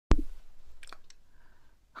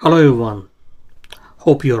Hello everyone,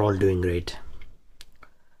 hope you're all doing great.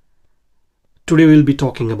 Today we'll be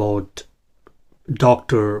talking about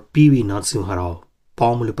Dr. P.V. Narasimha Rao,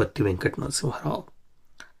 Pamulipatti Venkat Narasimha Rao.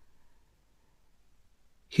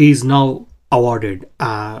 He is now awarded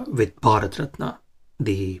with Bharat Ratna,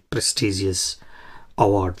 the prestigious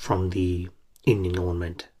award from the Indian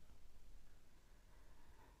government.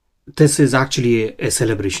 This is actually a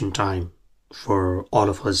celebration time for all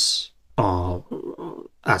of us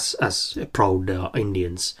as proud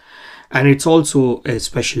Indians, and it's also a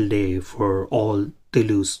special day for all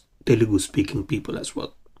Telugu speaking people as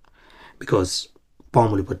well, because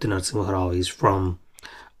Pamulipatti Narasimha Rao is from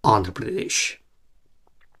Andhra Pradesh.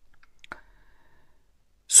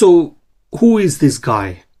 So, who is this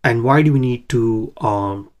guy, and why do we need to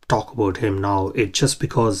talk about him now? It's just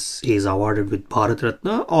because he is awarded with Bharat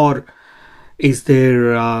Ratna, or is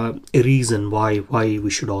there a reason why we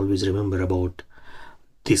should always remember about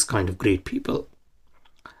this kind of great people?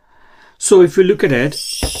 So if you look at it,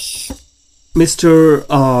 Mr.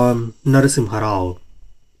 Narasimha Rao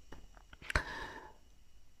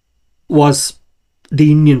was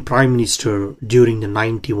the Indian Prime Minister during the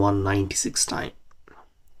 91-96 time.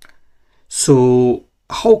 So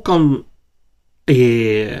how come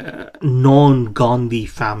a non-Gandhi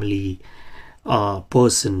family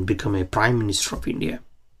person become a Prime Minister of India?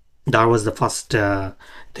 That was the first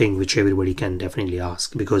thing which everybody can definitely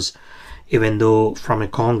ask, because even though from a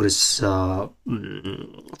Congress, from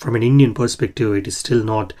an Indian perspective, it is still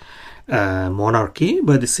not monarchy,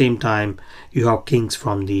 but at the same time you have kings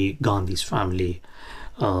from the Gandhi's family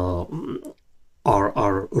are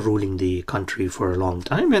ruling the country for a long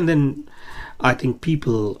time, and then I think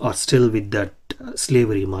people are still with that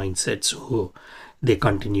slavery mindset, so they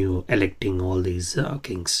continue electing all these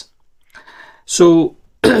kings. So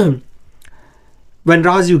when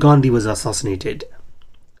Rajiv Gandhi was assassinated,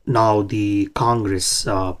 now the Congress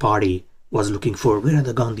party was looking for, where are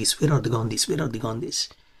the Gandhis, where are the Gandhis, where are the Gandhis?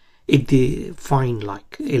 If they find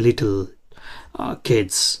like a little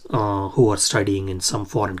kids who are studying in some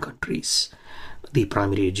foreign countries the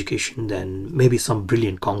primary education, then maybe some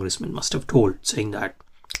brilliant congressman must have told, saying that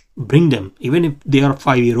bring them, even if they are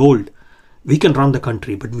 5-year-old, we can run the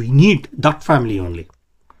country, but we need that family only.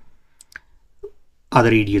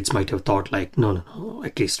 Other idiots might have thought like, no,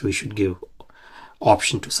 at least we should give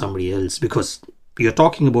option to somebody else, because you're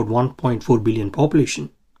talking about 1.4 billion population,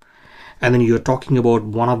 and then you're talking about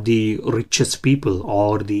one of the richest people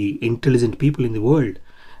or the intelligent people in the world,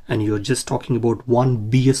 and you're just talking about one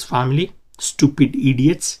BS family. Stupid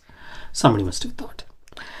idiots, somebody must have thought.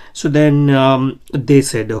 So then they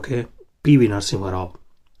said, okay, P.V. Narasimha Rao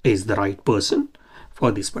is the right person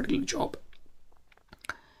for this particular job.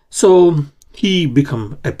 So he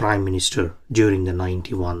became a prime minister during the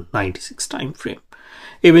 91-96 time frame.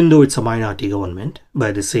 Even though it's a minority government, but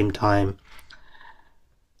at the same time,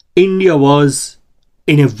 India was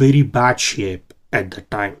in a very bad shape at that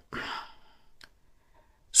time.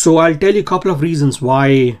 So I'll tell you a couple of reasons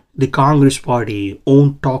why the Congress party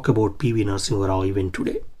won't talk about P.V. Narasimha Rao even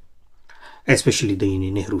today, especially the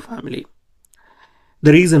Nehru family.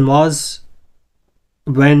 The reason was,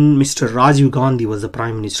 when Mr. Rajiv Gandhi was the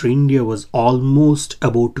Prime Minister, India was almost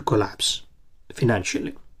about to collapse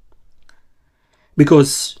financially,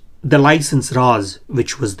 because the license Raj,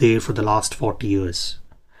 which was there for the last 40 years.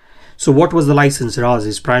 So what was the license Raj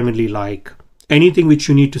is primarily like anything which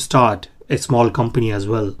you need to start a small company as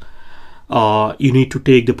well, you need to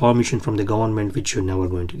take the permission from the government, which you're never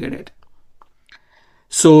going to get it.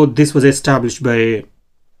 So this was established by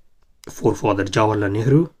forefather Jawaharlal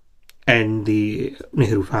Nehru and the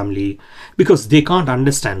Nehru family, because they can't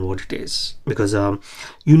understand what it is, because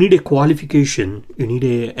you need a qualification, you need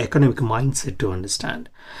a economic mindset to understand.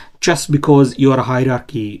 Just because you're a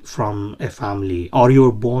hierarchy from a family or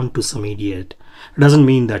you're born to some idiot doesn't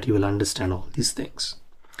mean that you will understand all these things.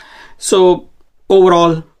 So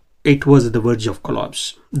overall, it was at the verge of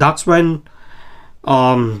collapse. That's when,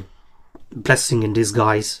 blessing in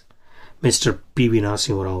disguise, Mr. P.V.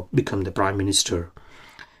 Narasimha Rao became the Prime Minister.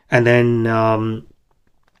 And then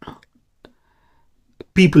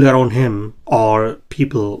people around him, or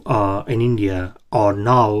people in India, or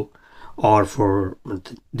now, or for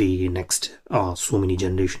the next so many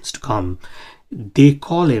generations to come, they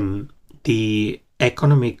call him the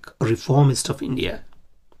economic reformist of India,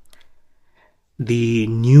 the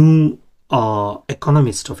new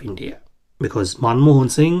economist of India, because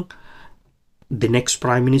Manmohan Singh, the next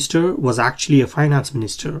Prime Minister, was actually a finance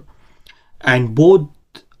minister, and both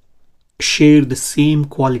share the same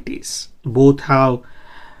qualities. Both have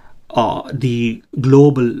the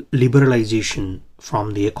global liberalization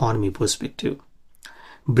from the economy perspective.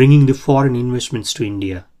 bringing the foreign investments to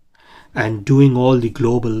India, and doing all the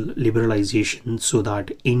global liberalization so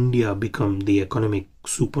that India become the economic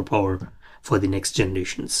superpower for the next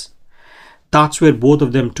generations. That's where both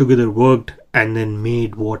of them together worked and then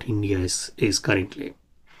made what India is currently.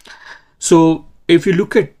 So if you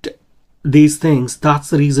look at these things, that's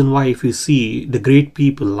the reason why if you see the great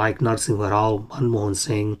people like Narasimha Rao, Manmohan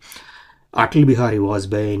Singh, Atal Bihari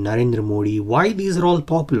Vajpayee, Narendra Modi, why these are all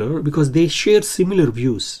popular? Because they share similar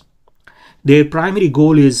views. Their primary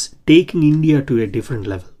goal is taking India to a different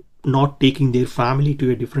level, not taking their family to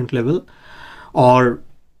a different level or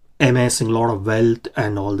amassing a lot of wealth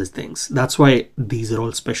and all these things. That's why these are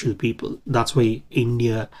all special people. That's why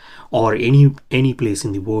India or any place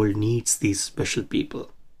in the world needs these special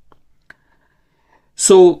people.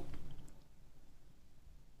 So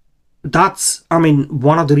that's, I mean,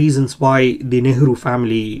 one of the reasons why the Nehru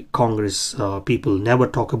family Congress people never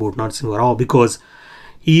talk about Narasimha Rao, because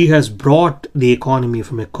he has brought the economy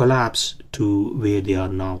from a collapse to where they are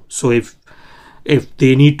now. So if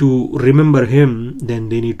they need to remember him, then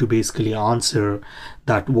they need to basically answer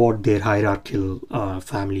that what their hierarchical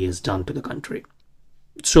family has done to the country.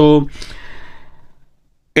 So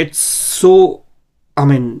it's so, I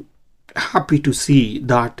mean, happy to see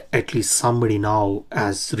that at least somebody now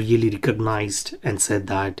has really recognized and said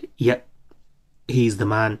that, yeah, he's the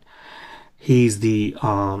man. He's the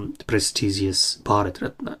prestigious Bharat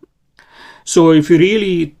Ratna. So if you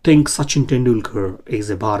really think Sachin Tendulkar is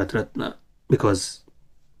a Bharat Ratna, because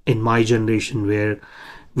in my generation where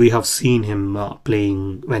we have seen him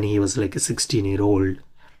playing when he was like a 16-year-old,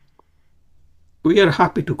 we are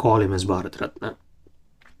happy to call him as Bharat Ratna.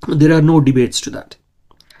 There are no debates to that.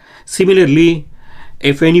 Similarly,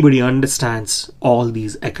 if anybody understands all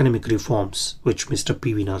these economic reforms which Mr.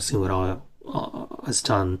 P.V. Narasimha Rao has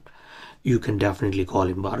done, you can definitely call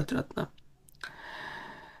him Bharat Ratna.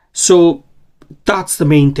 So that's the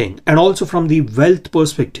main thing. And also from the wealth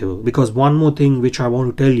perspective, because one more thing which I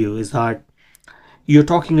want to tell you is that you're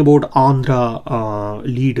talking about Andhra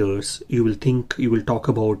leaders, you will talk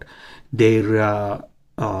about their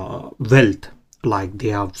wealth, like they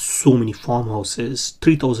have so many farmhouses,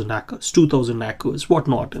 3,000 acres, 2,000 acres,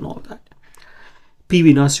 whatnot and all that.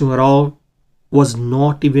 P.V. Narasimha Rao was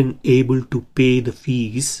not even able to pay the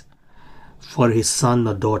fees for his son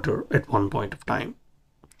or daughter at one point of time.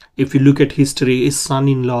 If you look at history, his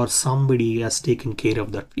son-in-law or somebody has taken care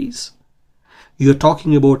of that fees. You're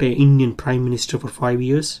talking about an Indian Prime Minister for 5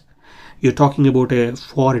 years. You're talking about a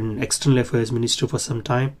foreign external affairs minister for some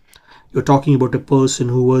time. You're talking about a person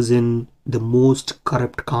who was in the most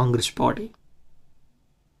corrupt Congress party.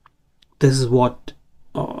 This is what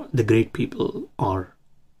the great people are.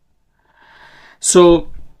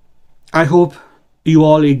 So I hope you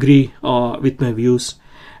all agree with my views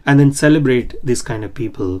and then celebrate this kind of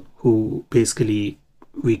people who basically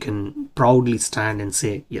we can proudly stand and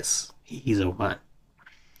say, yes, he's our man.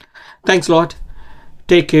 Thanks a lot.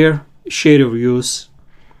 Take care. Share your views.